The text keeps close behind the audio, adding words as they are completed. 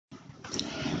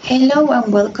Hello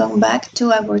and welcome back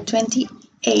to our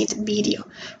 28th video.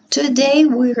 Today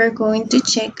we are going to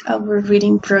check our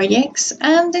reading projects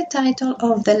and the title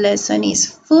of the lesson is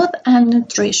Food and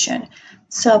Nutrition.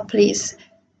 So please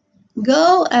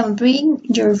go and bring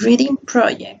your reading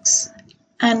projects.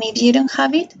 And if you don't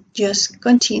have it, just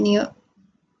continue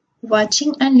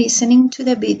watching and listening to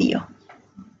the video.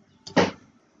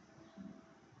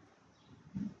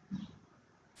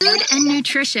 Food and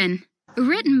Nutrition,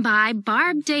 written by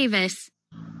Barb Davis.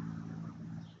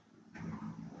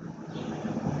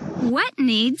 What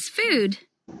needs food?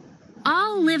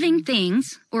 All living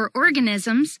things, or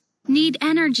organisms, need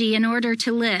energy in order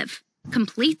to live,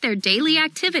 complete their daily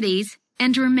activities,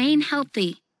 and remain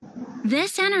healthy.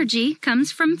 This energy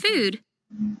comes from food.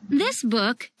 This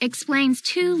book explains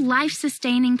two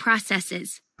life-sustaining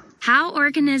processes: how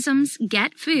organisms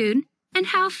get food and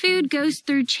how food goes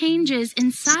through changes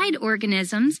inside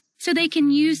organisms so they can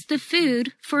use the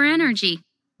food for energy.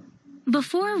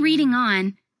 Before reading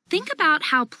on, think about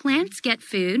how plants get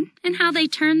food and how they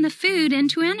turn the food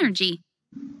into energy.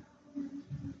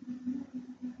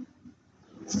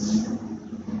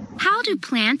 How do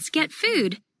plants get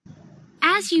food?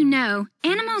 As you know,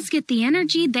 animals get the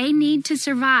energy they need to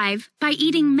survive by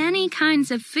eating many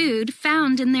kinds of food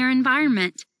found in their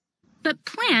environment. But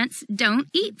plants don't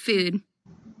eat food.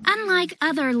 Unlike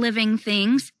other living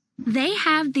things, they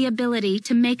have the ability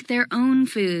to make their own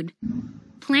food.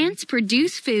 Plants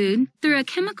produce food through a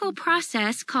chemical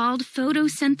process called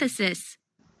photosynthesis.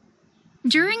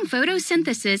 During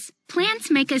photosynthesis,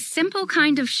 plants make a simple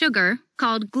kind of sugar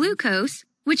called glucose,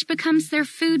 which becomes their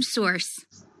food source.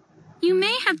 You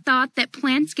may have thought that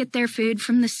plants get their food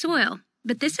from the soil,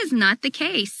 but this is not the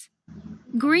case.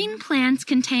 Green plants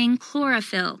contain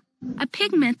chlorophyll, a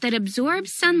pigment that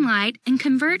absorbs sunlight and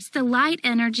converts the light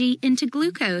energy into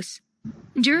glucose.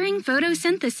 During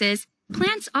photosynthesis,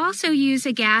 plants also use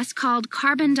a gas called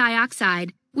carbon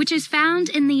dioxide, which is found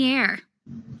in the air.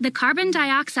 The carbon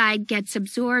dioxide gets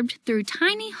absorbed through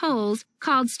tiny holes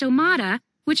called stomata,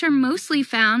 which are mostly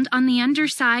found on the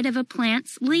underside of a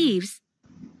plant's leaves.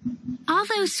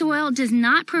 Although soil does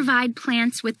not provide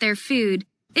plants with their food,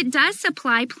 it does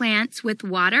supply plants with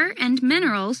water and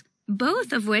minerals,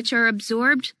 both of which are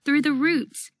absorbed through the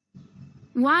roots.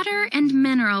 Water and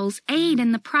minerals aid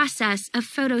in the process of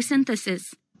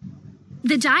photosynthesis.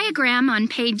 The diagram on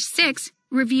page 6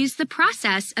 reviews the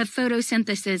process of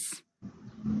photosynthesis.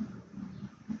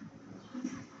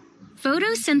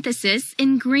 Photosynthesis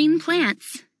in green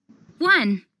plants.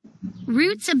 1.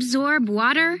 Roots absorb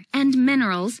water and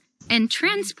minerals and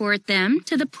transport them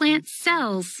to the plant's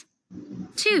cells.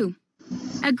 2.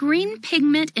 A green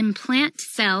pigment in plant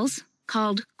cells,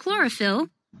 called chlorophyll,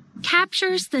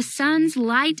 captures the sun's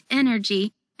light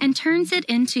energy and turns it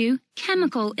into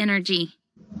chemical energy.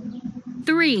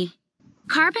 3.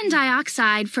 Carbon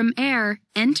dioxide from air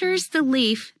enters the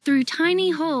leaf through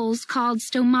tiny holes called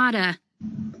stomata.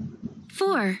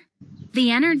 4.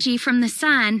 The energy from the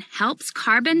sun helps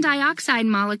carbon dioxide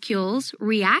molecules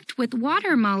react with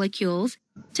water molecules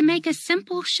to make a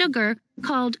simple sugar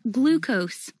called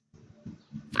glucose.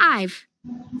 5.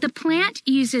 The plant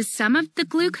uses some of the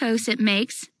glucose it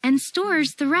makes and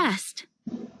stores the rest.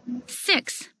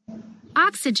 6.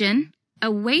 Oxygen,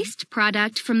 a waste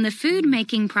product from the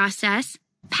food-making process,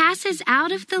 passes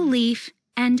out of the leaf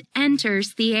and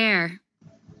enters the air.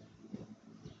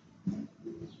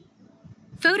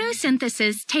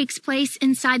 Photosynthesis takes place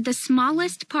inside the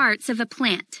smallest parts of a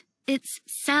plant, its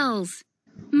cells.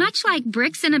 Much like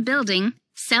bricks in a building,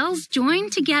 cells join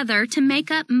together to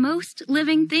make up most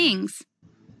living things.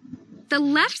 The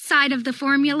left side of the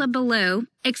formula below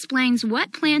explains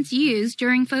what plants use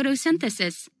during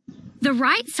photosynthesis. The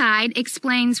right side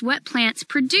explains what plants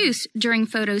produce during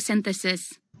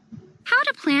photosynthesis. How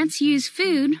do plants use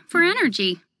food for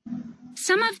energy?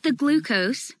 Some of the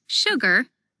glucose, sugar,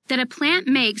 that a plant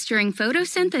makes during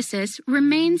photosynthesis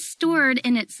remains stored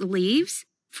in its leaves,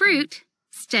 fruit,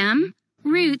 stem,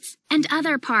 roots, and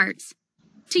other parts.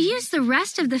 To use the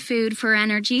rest of the food for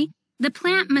energy, the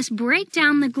plant must break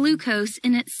down the glucose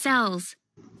in its cells.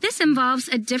 This involves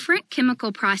a different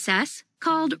chemical process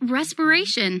called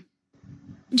respiration.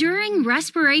 During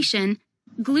respiration,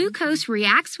 glucose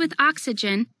reacts with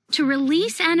oxygen to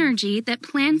release energy that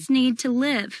plants need to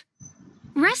live.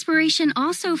 Respiration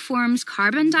also forms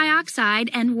carbon dioxide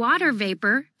and water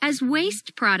vapor as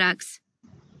waste products.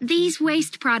 These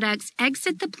waste products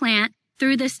exit the plant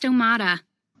through the stomata.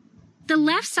 The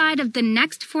left side of the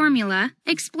next formula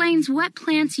explains what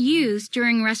plants use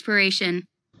during respiration.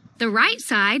 The right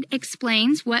side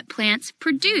explains what plants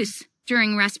produce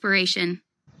during respiration.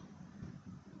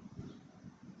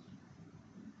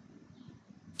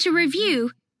 To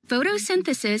review,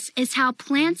 photosynthesis is how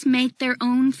plants make their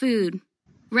own food.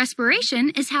 Respiration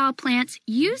is how plants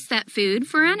use that food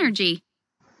for energy.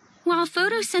 While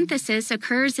photosynthesis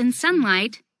occurs in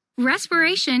sunlight,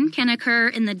 respiration can occur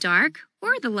in the dark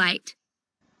or the light.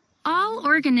 All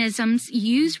organisms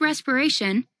use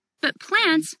respiration, but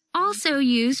plants also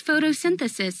use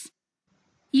photosynthesis.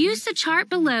 Use the chart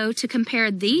below to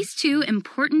compare these two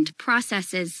important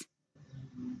processes.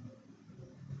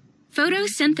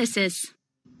 Photosynthesis.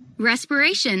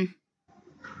 Respiration.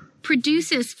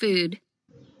 Produces food.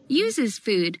 Uses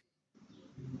food.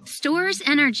 Stores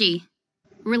energy.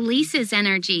 Releases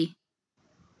energy.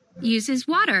 Uses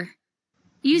water.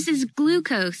 Uses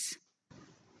glucose.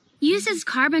 Uses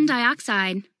carbon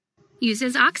dioxide.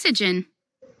 Uses oxygen.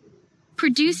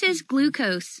 Produces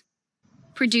glucose.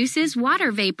 Produces water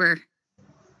vapor.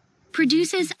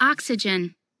 Produces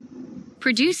oxygen.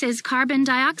 Produces carbon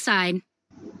dioxide.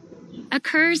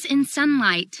 Occurs in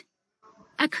sunlight.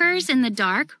 Occurs in the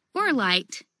dark or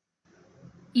light.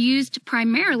 Used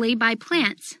primarily by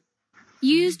plants.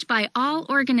 Used by all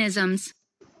organisms.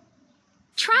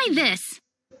 Try this.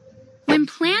 When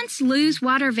plants lose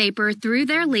water vapor through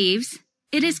their leaves,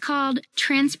 it is called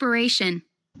transpiration.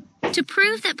 To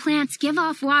prove that plants give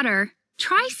off water,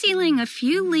 try sealing a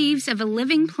few leaves of a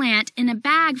living plant in a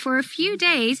bag for a few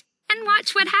days and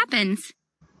watch what happens.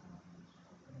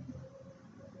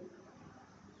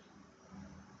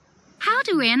 How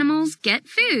do animals get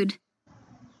food?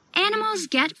 Animals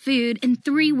get food in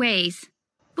 3 ways.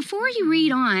 Before you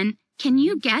read on, can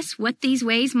you guess what these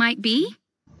ways might be?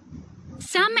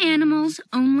 Some animals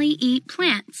only eat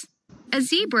plants. A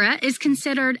zebra is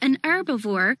considered an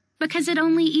herbivore because it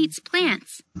only eats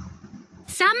plants.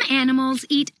 Some animals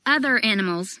eat other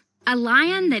animals. A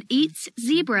lion that eats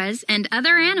zebras and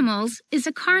other animals is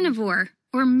a carnivore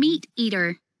or meat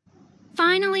eater.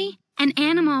 Finally, an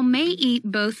animal may eat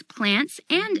both plants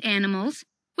and animals,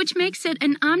 which makes it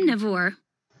an omnivore.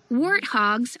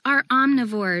 Warthogs are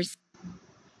omnivores.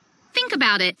 Think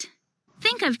about it.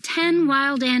 Think of 10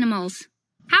 wild animals.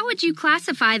 How would you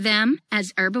classify them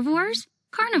as herbivores,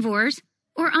 carnivores,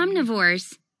 or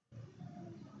omnivores?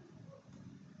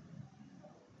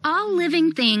 All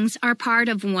living things are part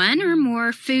of one or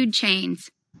more food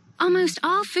chains. Almost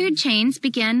all food chains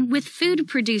begin with food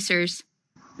producers.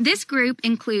 This group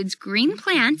includes green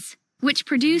plants, which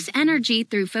produce energy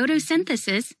through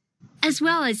photosynthesis, as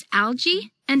well as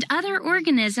algae and other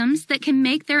organisms that can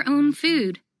make their own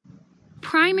food.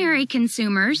 Primary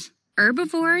consumers,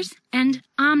 herbivores, and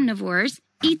omnivores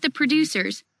eat the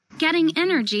producers, getting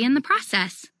energy in the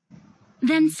process.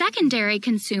 Then secondary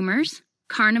consumers,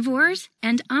 carnivores,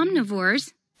 and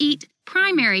omnivores eat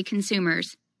primary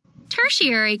consumers.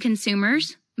 Tertiary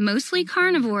consumers, mostly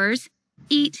carnivores,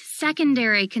 eat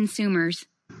secondary consumers.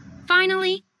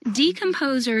 Finally,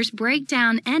 decomposers break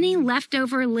down any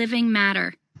leftover living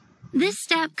matter. This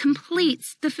step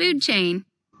completes the food chain.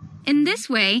 In this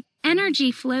way,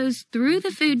 energy flows through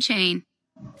the food chain.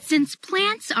 Since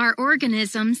plants are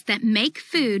organisms that make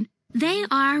food, they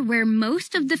are where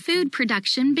most of the food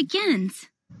production begins.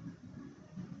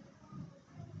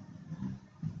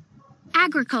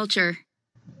 Agriculture.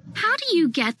 How do you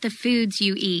get the foods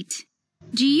you eat?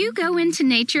 Do you go into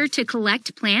nature to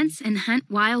collect plants and hunt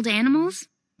wild animals?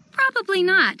 Probably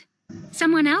not.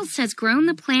 Someone else has grown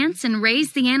the plants and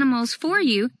raised the animals for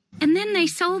you, and then they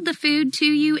sold the food to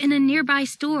you in a nearby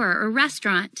store or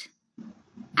restaurant.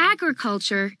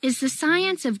 Agriculture is the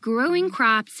science of growing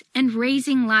crops and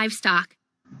raising livestock.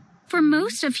 For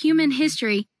most of human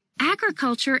history,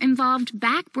 agriculture involved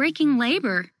back-breaking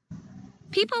labor.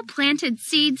 People planted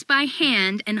seeds by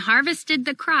hand and harvested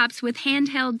the crops with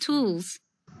handheld tools.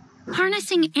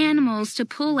 Harnessing animals to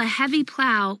pull a heavy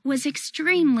plow was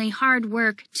extremely hard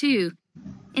work, too.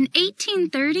 In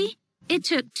 1830, it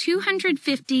took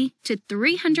 250 to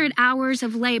 300 hours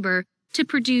of labor to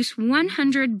produce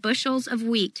 100 bushels of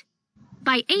wheat.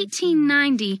 By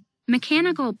 1890,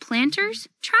 mechanical planters,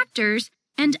 tractors,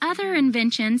 and other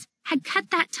inventions had cut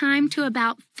that time to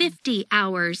about 50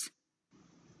 hours.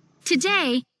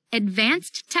 Today,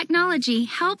 advanced technology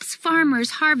helps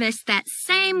farmers harvest that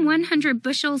same 100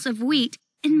 bushels of wheat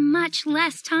in much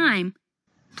less time.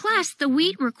 Plus, the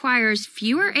wheat requires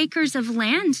fewer acres of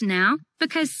land now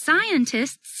because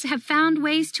scientists have found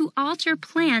ways to alter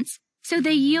plants so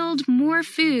they yield more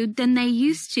food than they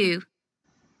used to.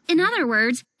 In other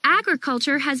words,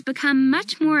 agriculture has become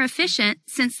much more efficient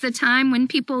since the time when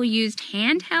people used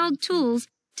handheld tools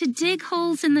to dig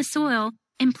holes in the soil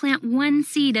and plant one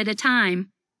seed at a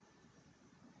time.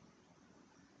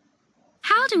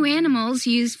 How do animals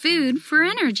use food for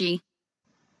energy?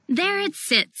 There it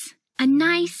sits, A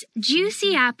nice,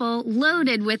 juicy apple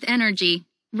loaded with energy,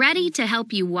 ready to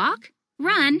help you walk,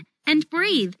 run, and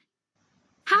breathe.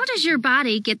 How does your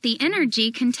body get the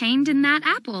energy contained in that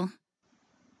apple?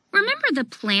 Remember the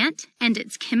plant and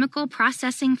its chemical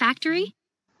processing factory?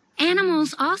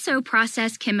 Animals also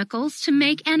process chemicals to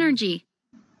make energy.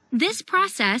 This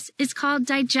process is called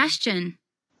digestion.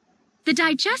 The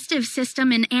digestive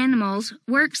system in animals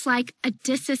works like a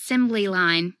disassembly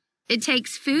line. It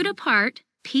takes food apart,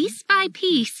 piece by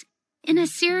piece, in a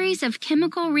series of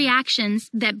chemical reactions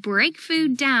that break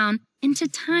food down into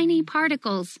tiny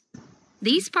particles.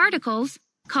 These particles,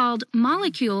 called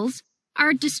molecules,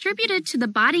 are distributed to the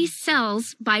body's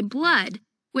cells by blood,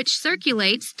 which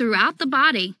circulates throughout the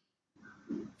body.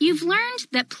 You've learned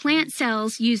that plant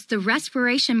cells use the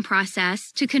respiration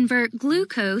process to convert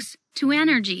glucose to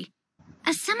energy.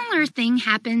 A similar thing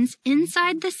happens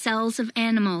inside the cells of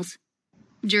animals.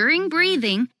 During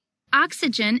breathing,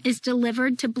 oxygen is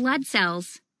delivered to blood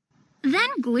cells. Then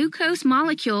glucose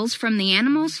molecules from the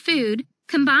animal's food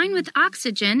combine with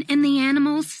oxygen in the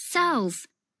animal's cells.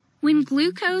 When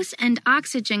glucose and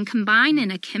oxygen combine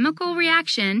in a chemical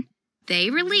reaction, they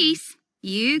release,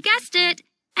 you guessed it,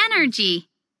 energy.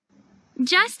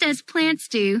 Just as plants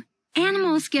do,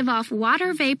 animals give off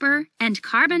water vapor and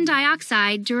carbon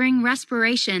dioxide during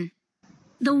respiration.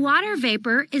 The water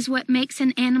vapor is what makes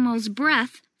an animal's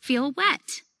breath feel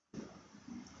wet.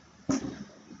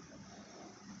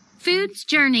 Food's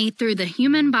journey through the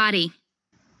human body.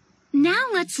 Now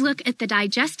let's look at the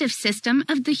digestive system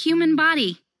of the human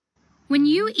body. When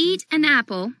you eat an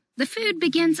apple, the food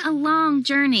begins a long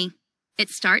journey. It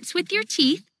starts with your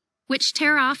teeth, which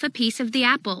tear off a piece of the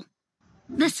apple.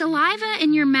 The saliva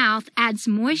in your mouth adds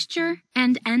moisture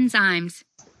and enzymes.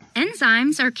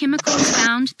 Enzymes are chemicals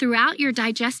found throughout your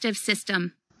digestive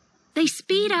system. They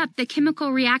speed up the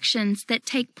chemical reactions that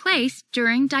take place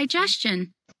during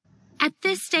digestion. At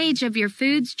this stage of your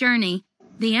food's journey,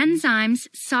 the enzymes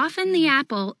soften the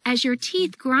apple as your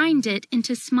teeth grind it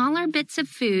into smaller bits of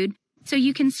food so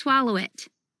you can swallow it.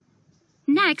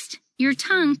 Next, your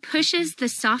tongue pushes the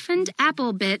softened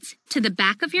apple bits to the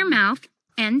back of your mouth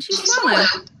and you swallow.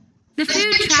 The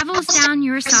food travels down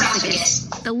your esophagus,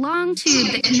 the long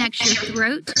tube that connects your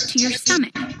throat to your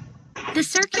stomach. The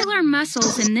circular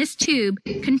muscles in this tube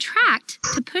contract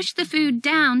to push the food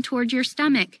down toward your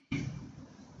stomach.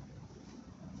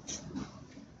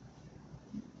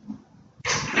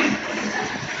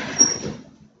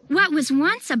 What was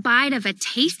once a bite of a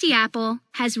tasty apple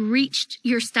has reached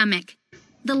your stomach.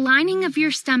 The lining of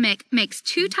your stomach makes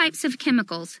two types of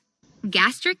chemicals,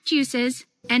 gastric juices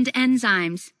and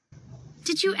enzymes.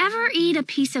 Did you ever eat a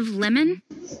piece of lemon?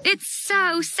 It's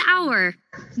so sour.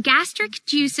 Gastric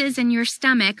juices in your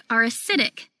stomach are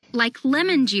acidic, like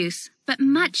lemon juice, but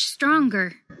much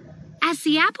stronger. As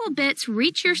the apple bits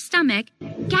reach your stomach,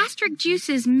 gastric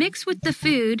juices mix with the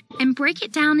food and break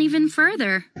it down even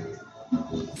further.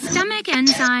 Stomach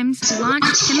enzymes launch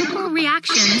chemical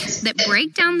reactions that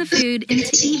break down the food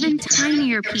into even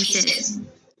tinier pieces.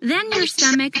 Then your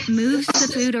stomach moves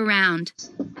the food around.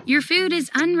 Your food is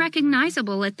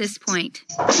unrecognizable at this point.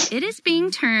 It is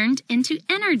being turned into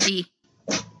energy.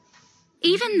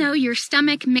 Even though your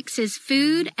stomach mixes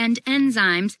food and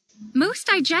enzymes, most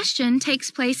digestion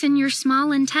takes place in your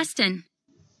small intestine.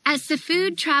 As the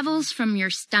food travels from your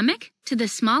stomach to the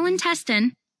small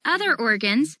intestine, other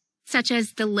organs, such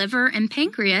as the liver and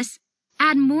pancreas,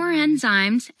 add more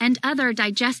enzymes and other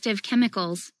digestive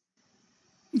chemicals.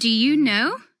 Do you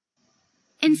know?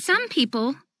 In some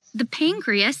people, the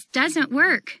pancreas doesn't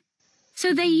work,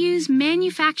 so they use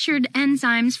manufactured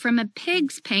enzymes from a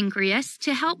pig's pancreas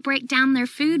to help break down their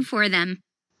food for them.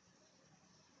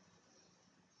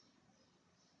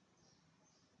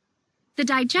 The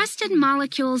digested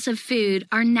molecules of food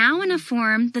are now in a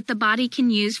form that the body can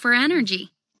use for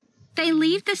energy. They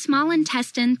leave the small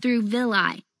intestine through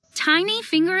villi, tiny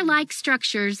finger-like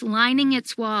structures lining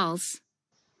its walls.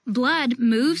 Blood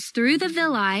moves through the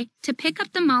villi to pick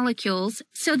up the molecules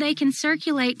so they can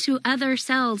circulate to other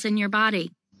cells in your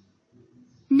body.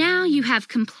 Now you have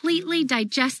completely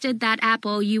digested that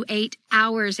apple you ate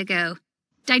hours ago.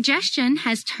 Digestion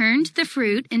has turned the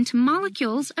fruit into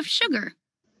molecules of sugar.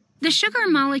 The sugar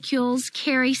molecules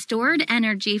carry stored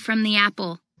energy from the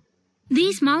apple.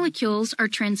 These molecules are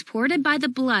transported by the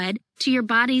blood to your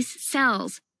body's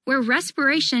cells, where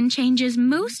respiration changes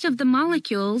most of the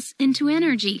molecules into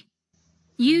energy.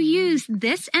 You use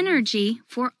this energy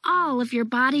for all of your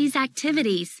body's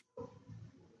activities.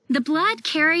 The blood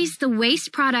carries the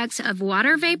waste products of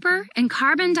water vapor and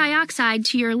carbon dioxide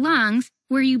to your lungs,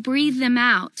 where you breathe them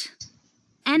out.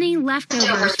 Any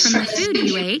leftovers from the food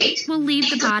you ate will leave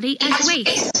the body as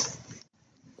waste.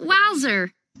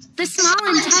 Wowzer! The small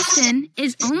intestine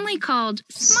is only called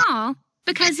small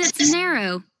because it's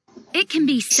narrow. It can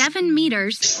be 7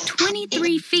 meters,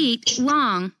 23 feet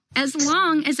long as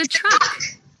a truck.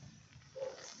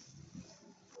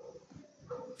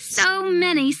 So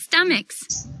many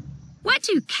stomachs. What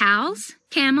do cows,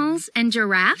 camels, and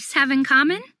giraffes have in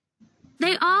common?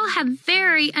 They all have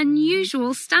very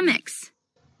unusual stomachs.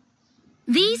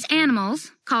 These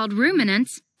animals, called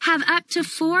ruminants, have up to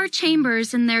 4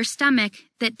 chambers in their stomach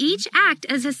that each act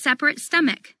as a separate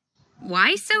stomach.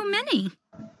 Why so many?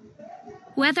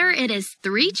 Whether it is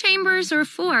 3 chambers or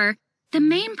 4, the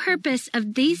main purpose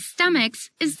of these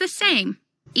stomachs is the same.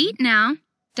 Eat now,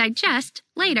 digest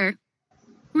later.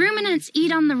 Ruminants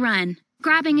eat on the run,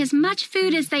 grabbing as much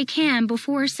food as they can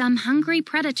before some hungry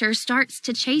predator starts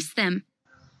to chase them.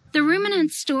 The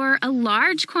ruminants store a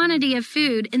large quantity of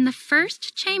food in the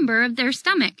first chamber of their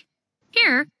stomach.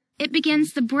 Here, it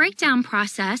begins the breakdown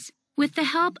process with the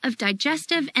help of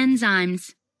digestive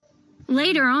enzymes.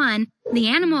 Later on, the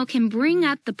animal can bring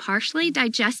up the partially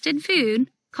digested food,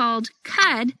 called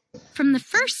cud, from the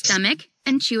first stomach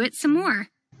and chew it some more.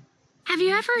 Have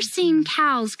you ever seen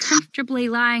cows comfortably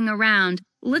lying around,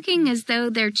 looking as though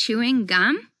they're chewing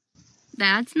gum?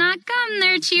 That's not gum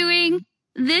they're chewing.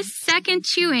 This second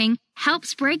chewing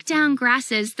helps break down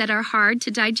grasses that are hard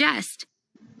to digest.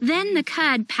 Then the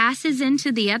cud passes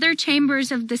into the other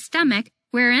chambers of the stomach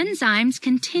where enzymes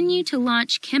continue to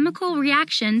launch chemical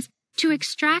reactions to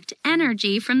extract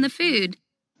energy from the food.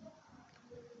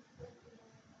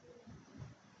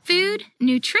 Food,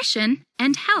 nutrition,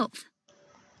 and health.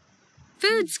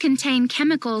 Foods contain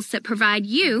chemicals that provide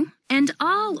you and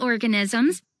all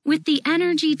organisms with the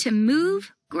energy to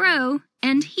move, grow,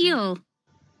 and heal.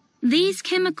 These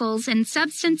chemicals and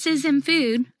substances in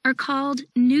food are called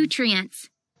nutrients.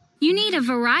 You need a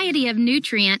variety of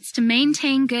nutrients to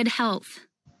maintain good health.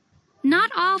 Not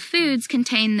all foods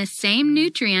contain the same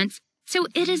nutrients, so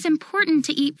it is important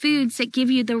to eat foods that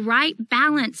give you the right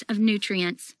balance of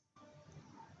nutrients.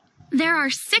 There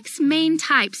are 6 main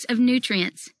types of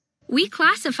nutrients. We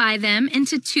classify them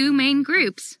into 2 main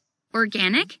groups,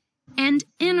 organic and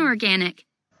inorganic.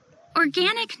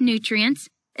 Organic nutrients,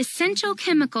 essential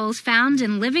chemicals found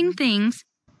in living things,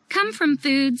 come from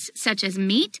foods such as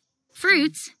meat,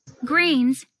 fruits,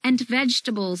 grains, and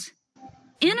vegetables.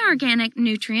 Inorganic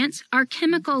nutrients are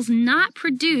chemicals not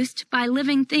produced by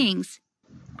living things.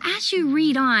 As you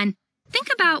read on, think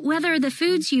about whether the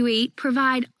foods you eat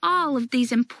provide all of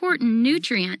these important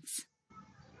nutrients.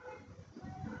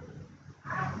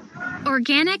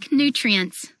 Organic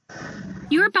nutrients.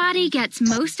 Your body gets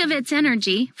most of its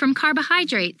energy from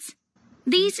carbohydrates.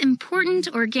 These important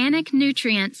organic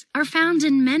nutrients are found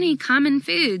in many common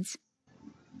foods.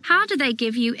 How do they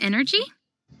give you energy?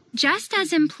 Just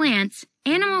as in plants,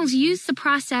 animals use the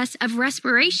process of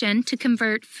respiration to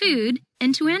convert food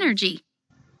into energy.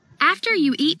 After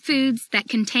you eat foods that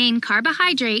contain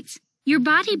carbohydrates, your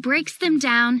body breaks them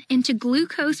down into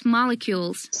glucose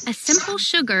molecules, a simple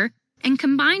sugar, and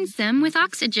combines them with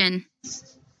oxygen.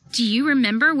 Do you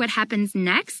remember what happens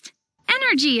next?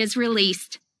 Energy is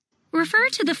released. Refer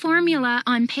to the formula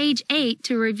on page 8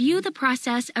 to review the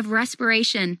process of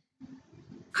respiration.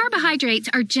 Carbohydrates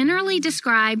are generally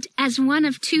described as one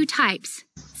of 2 types,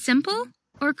 simple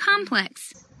or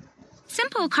complex.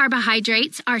 Simple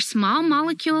carbohydrates are small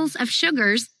molecules of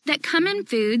sugars that come in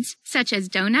foods such as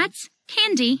donuts,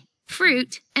 candy,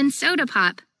 fruit, and soda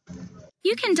pop.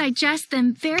 You can digest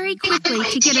them very quickly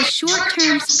to get a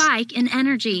short-term spike in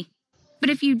energy. But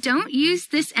if you don't use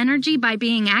this energy by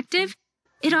being active,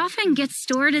 it often gets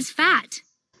stored as fat.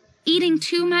 Eating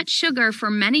too much sugar for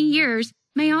many years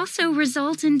may also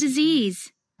result in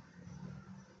disease.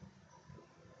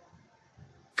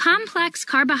 Complex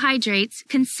carbohydrates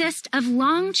consist of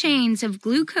long chains of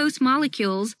glucose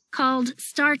molecules called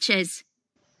starches.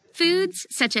 Foods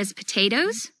such as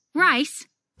potatoes, rice,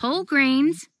 whole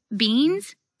grains,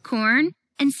 beans, corn,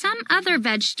 and some other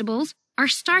vegetables are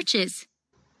starches.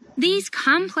 These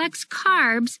complex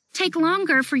carbs take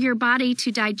longer for your body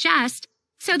to digest,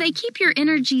 so they keep your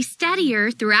energy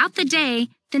steadier throughout the day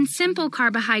than simple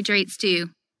carbohydrates do.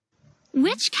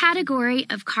 Which category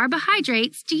of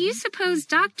carbohydrates do you suppose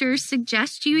doctors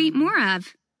suggest you eat more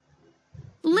of?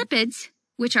 Lipids,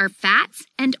 which are fats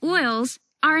and oils,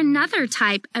 are another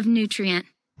type of nutrient.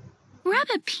 Rub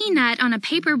a peanut on a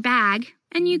paper bag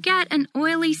and you get an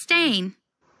oily stain.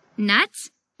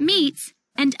 Nuts, meats,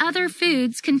 and other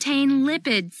foods contain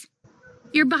lipids.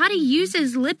 Your body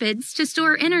uses lipids to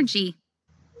store energy.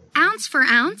 Ounce for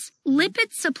ounce,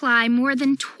 lipids supply more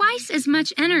than twice as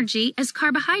much energy as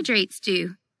carbohydrates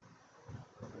do.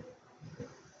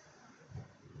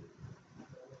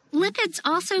 Lipids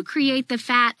also create the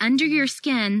fat under your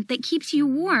skin that keeps you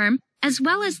warm, as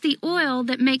well as the oil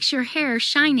that makes your hair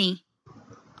shiny.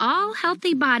 All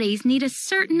healthy bodies need a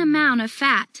certain amount of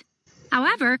fat.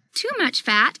 However, too much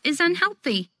fat is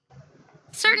unhealthy.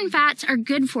 Certain fats are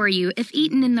good for you if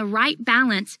eaten in the right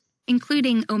balance,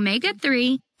 including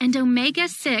omega-3 and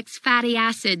omega-6 fatty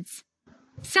acids.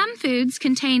 Some foods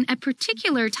contain a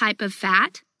particular type of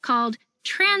fat, called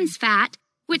trans fat,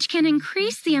 which can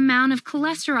increase the amount of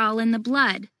cholesterol in the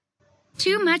blood.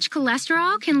 Too much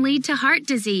cholesterol can lead to heart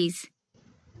disease.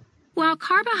 While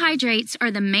carbohydrates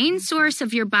are the main source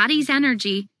of your body's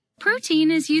energy,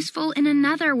 protein is useful in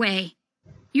another way.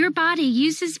 Your body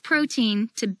uses protein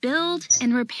to build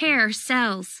and repair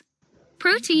cells.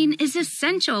 Protein is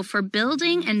essential for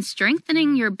building and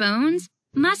strengthening your bones,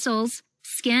 muscles,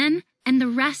 skin, and the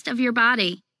rest of your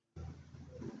body.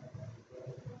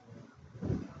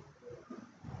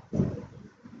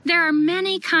 There are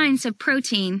many kinds of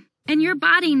protein, and your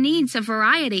body needs a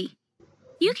variety.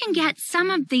 You can get some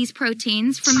of these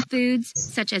proteins from foods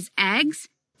such as eggs,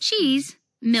 cheese,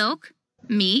 milk,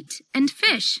 meat, and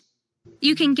fish.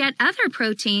 You can get other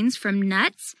proteins from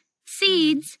nuts,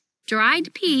 seeds,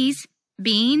 dried peas,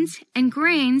 beans, and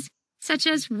grains such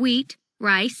as wheat,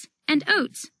 rice, and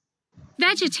oats.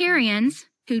 Vegetarians,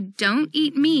 who don't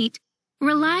eat meat,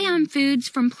 rely on foods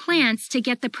from plants to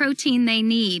get the protein they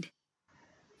need.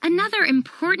 Another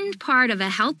important part of a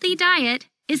healthy diet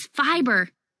is fiber.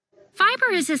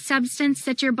 Fiber is a substance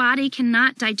that your body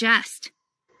cannot digest.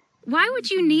 Why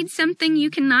would you need something you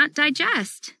cannot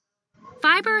digest?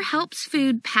 Fiber helps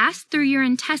food pass through your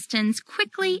intestines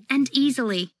quickly and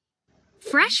easily.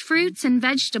 Fresh fruits and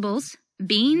vegetables,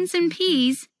 beans and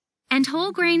peas, and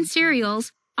whole grain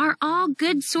cereals are all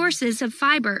good sources of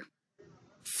fiber.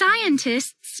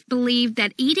 Scientists believe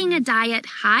that eating a diet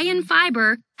high in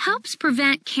fiber helps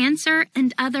prevent cancer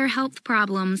and other health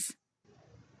problems.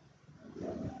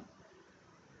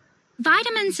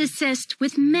 Vitamins assist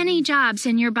with many jobs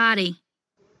in your body.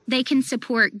 They can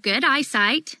support good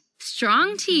eyesight,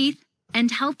 strong teeth, and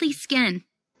healthy skin.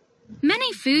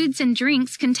 Many foods and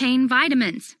drinks contain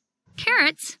vitamins.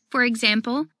 Carrots, for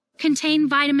example, contain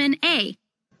vitamin A,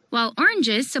 while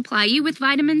oranges supply you with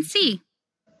vitamin C.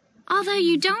 Although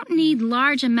you don't need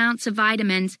large amounts of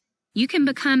vitamins, you can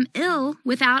become ill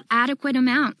without adequate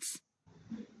amounts.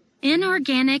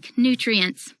 Inorganic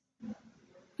nutrients.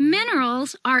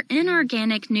 Minerals are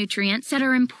inorganic nutrients that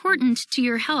are important to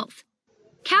your health.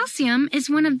 Calcium is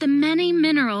one of the many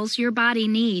minerals your body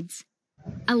needs.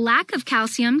 A lack of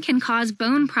calcium can cause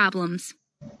bone problems.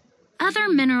 Other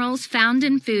minerals found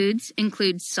in foods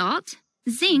include salt,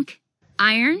 zinc,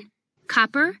 iron,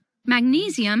 copper,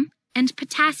 magnesium, and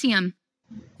potassium.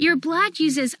 Your blood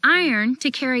uses iron to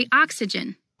carry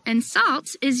oxygen, and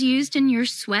salt is used in your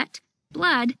sweat,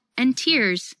 blood, and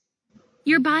tears.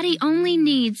 Your body only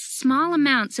needs small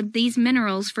amounts of these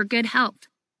minerals for good health.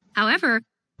 However,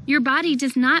 your body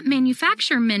does not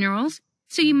manufacture minerals,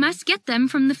 so you must get them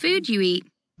from the food you eat.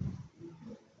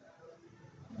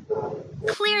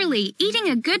 Clearly, eating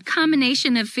a good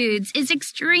combination of foods is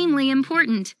extremely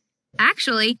important.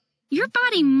 Actually, your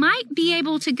body might be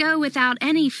able to go without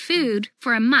any food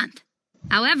for a month.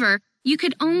 However, you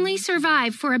could only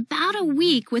survive for about a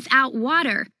week without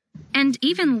water, and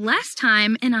even less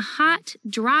time in a hot,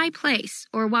 dry place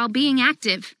or while being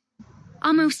active.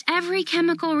 Almost every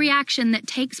chemical reaction that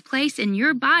takes place in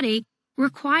your body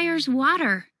requires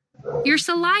water. Your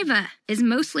saliva is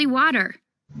mostly water.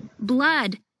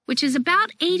 Blood, which is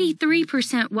about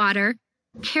 83% water,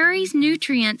 carries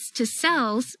nutrients to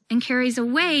cells and carries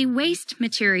away waste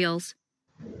materials.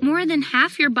 More than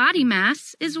half your body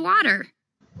mass is water.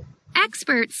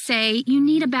 Experts say you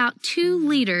need about 2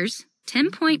 liters,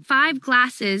 10.5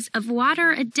 glasses of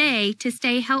water a day to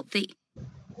stay healthy.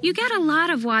 You get a lot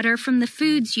of water from the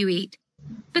foods you eat,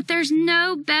 but there's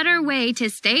no better way to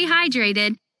stay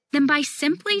hydrated than by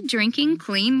simply drinking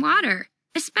clean water,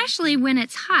 especially when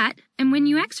it's hot and when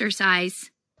you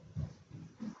exercise.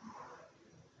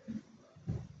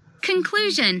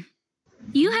 Conclusion.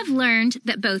 You have learned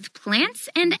that both plants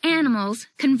and animals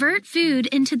convert food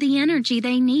into the energy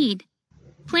they need.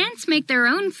 Plants make their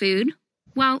own food,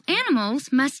 while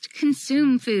animals must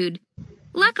consume food.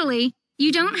 Luckily,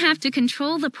 you don't have to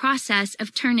control the process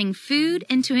of turning food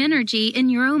into energy in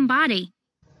your own body.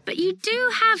 But you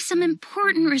do have some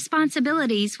important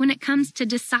responsibilities when it comes to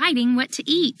deciding what to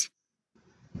eat.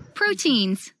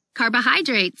 Proteins,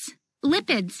 carbohydrates,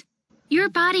 lipids. Your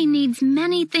body needs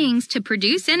many things to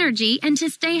produce energy and to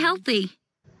stay healthy.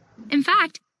 In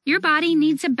fact, your body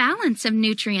needs a balance of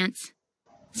nutrients.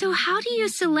 So how do you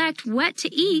select what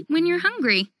to eat when you're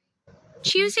hungry?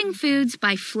 Choosing foods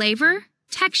by flavor,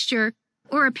 texture,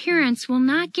 or appearance will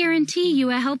not guarantee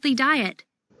you a healthy diet.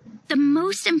 The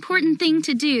most important thing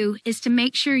to do is to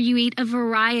make sure you eat a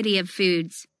variety of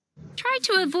foods. Try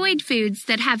to avoid foods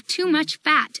that have too much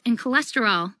fat and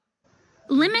cholesterol.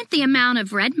 Limit the amount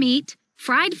of red meat,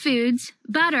 fried foods,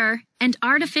 butter, and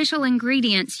artificial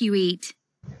ingredients you eat.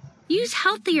 Use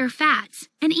healthier fats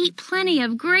and eat plenty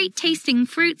of great-tasting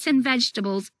fruits and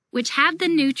vegetables which have the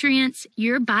nutrients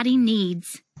your body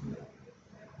needs.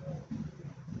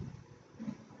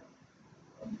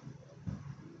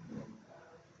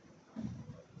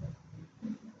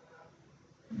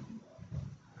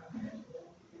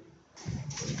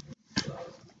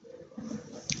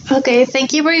 Okay,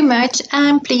 thank you very much,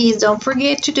 and please don't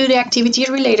forget to do the activity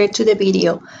related to the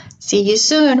video. See you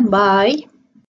soon. Bye.